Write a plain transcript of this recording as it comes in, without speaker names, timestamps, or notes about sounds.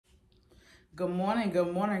Good morning,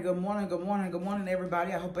 good morning, good morning, good morning, good morning,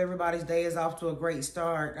 everybody. I hope everybody's day is off to a great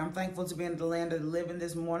start. I'm thankful to be in the land of the living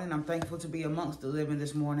this morning. I'm thankful to be amongst the living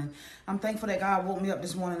this morning. I'm thankful that God woke me up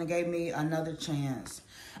this morning and gave me another chance.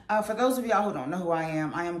 For those of y'all who don't know who I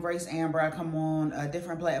am Grace Amber. I come on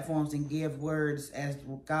different platforms and give words as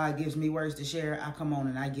God gives me words to share. I come on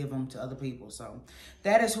and I give them to other people. So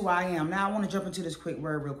that is who I am. Now I want to jump into this quick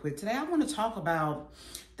word real quick. Today I want to talk about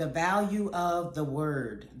the value of the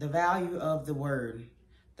word. The value of the word.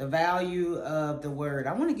 The value of the word.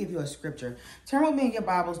 I want to give you a scripture. Turn with me in your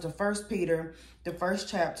Bibles to 1 Peter, the 1st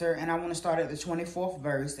chapter, and I want to start at the 24th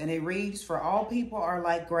verse. And it reads, "For all people are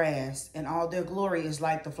like grass, and all their glory is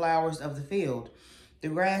like the flowers of the field. The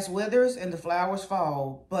grass withers and the flowers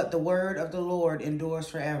fall, but the word of the Lord endures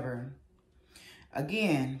forever."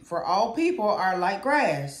 Again, for all people are like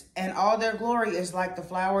grass, and all their glory is like the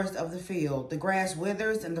flowers of the field. The grass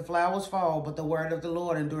withers and the flowers fall, but the word of the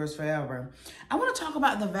Lord endures forever. I want to talk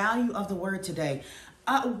about the value of the word today.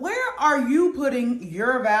 Where are you putting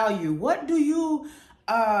your value? What do you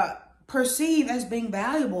perceive as being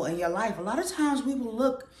valuable in your life? A lot of times we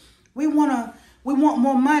want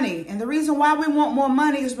more money. And the reason why we want more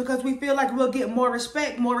money is because we feel like we'll get more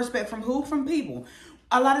respect. More respect from who? From people.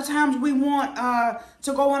 A lot of times we want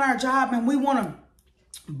to go on our job and we want to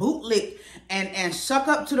bootlick and suck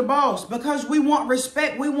up to the boss because we want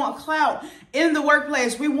respect. We want clout in the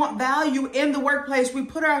workplace. We want value in the workplace. We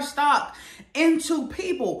put our stock into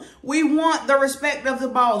people. We want the respect of the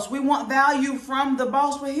boss. We want value from the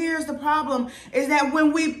boss. But here's the problem is that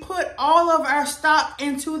when we put all of our stock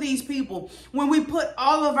into these people, when we put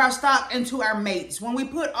all of our stock into our mates, when we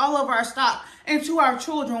put all of our stock into our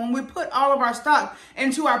children, when we put all of our stock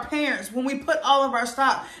into our parents, when we put all of our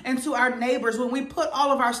stock into our neighbors, when we put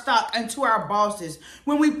all of our stock into our bosses,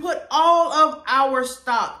 when we put all of our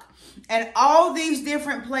stock and all these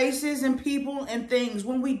different places and people and things,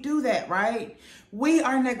 when we do that, right, we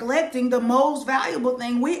are neglecting the most valuable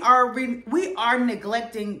thing. We are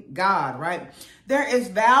neglecting God, right? There is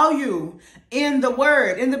value in the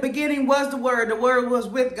word. In the beginning was the word was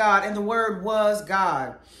with God, and the word was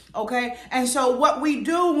God. Okay. And so what we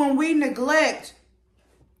do when we neglect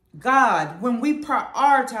God, when we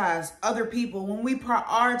prioritize other people, when we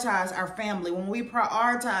prioritize our family, when we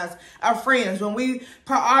prioritize our friends, when we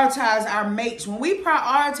prioritize our mates, when we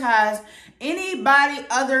prioritize anybody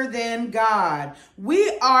other than God,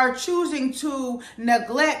 we are choosing to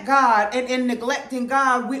neglect God. And in neglecting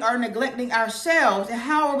God, we are neglecting ourselves. And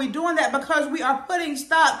how are we doing that? Because we are putting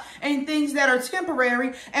stock in things that are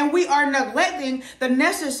temporary, and we are neglecting the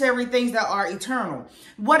necessary things that are eternal.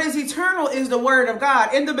 What is eternal is the word of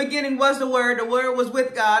God. In the beginning was the word was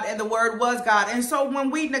with God, and the word was God. And so when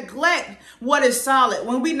we neglect what is solid,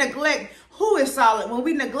 when we neglect who is solid, when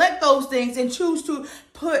we neglect those things and choose to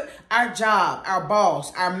put our job, our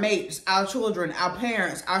boss, our mates, our children, our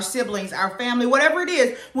parents, our siblings, our family, whatever it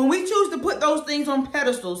is, when we choose to put those things on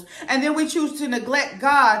pedestals and then we choose to neglect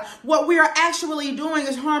God, what we are actually doing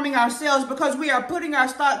is harming ourselves, because we are putting our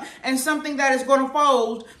stock in something that is going to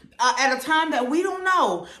fold at a time that we don't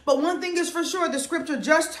know. But one thing is for sure, the scripture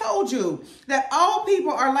just told you that all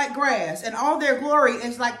people are like grass, and all their glory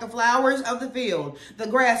is like the flowers of the field. The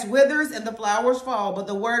grass withers and the flowers fall, but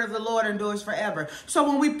the word of the Lord endures forever. So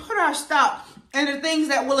when we put our stock in the things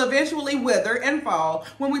that will eventually wither and fall,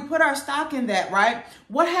 when we put our stock in that, right,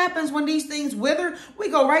 what happens when these things wither? We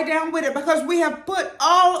go right down with it, because we have put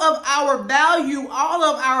all of our value, all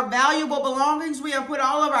of our valuable belongings, we have put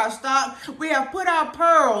all of our stock, we have put our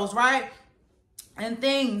pearls, right, and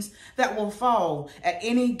things that will fall at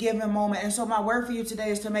any given moment. And so my word for you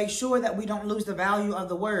today is to make sure that we don't lose the value of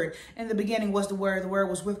the word. In the beginning was the word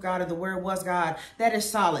was with God, and the word was God. That is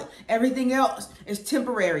solid. Everything else is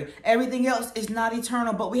temporary. Everything else is not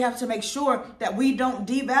eternal. But we have to make sure that we don't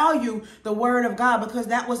devalue the word of God, because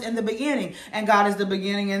that was in the beginning, and God is the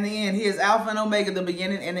beginning and the end. He is Alpha and Omega, the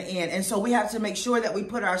beginning and the end. And so we have to make sure that we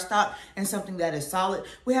put our stock in something that is solid.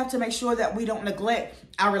 We have to make sure that we don't neglect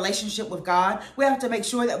our relationship with God. We have to make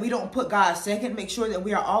sure that we don't put God second. Make sure that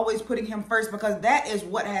we are always putting him first, because that is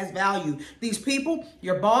what has value. These people,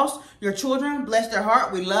 your boss, your children, bless their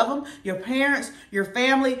heart, we love them. Your parents, your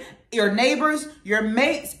family, your neighbors, your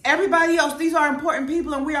mates, everybody else. These are important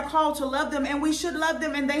people, and we are called to love them, and we should love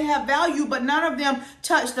them, and they have value, but none of them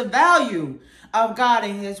touch the value of God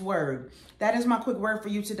and his word. That is my quick word for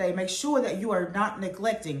you today. Make sure that you are not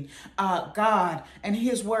neglecting God and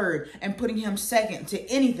his word and putting him second to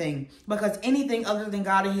anything, because anything other than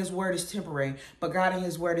God and his word is temporary, but God and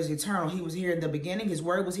his word is eternal. He was here in the beginning. His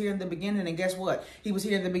word was here in the beginning. And guess what? He was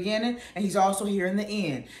here in the beginning and he's also here in the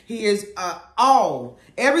end. He is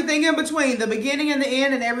everything in between, the beginning and the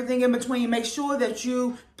end and everything in between. Make sure that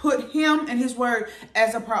you put him and his word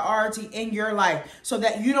as a priority in your life so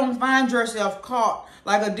that you don't find yourself caught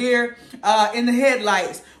like a deer in the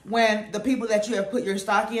headlights when the people that you have put your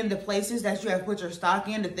stock in, the places that you have put your stock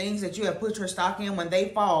in, the things that you have put your stock in, when they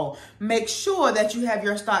fall. Make sure that you have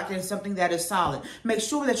your stock in something that is solid. Make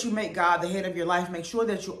sure that you make God the head of your life. Make sure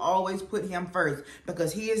that you always put him first,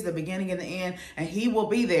 because he is the beginning and the end, and he will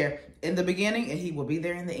be there in the beginning and he will be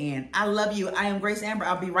there in the end. I love you. I am Grace Amber.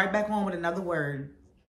 I'll be right back on with another word.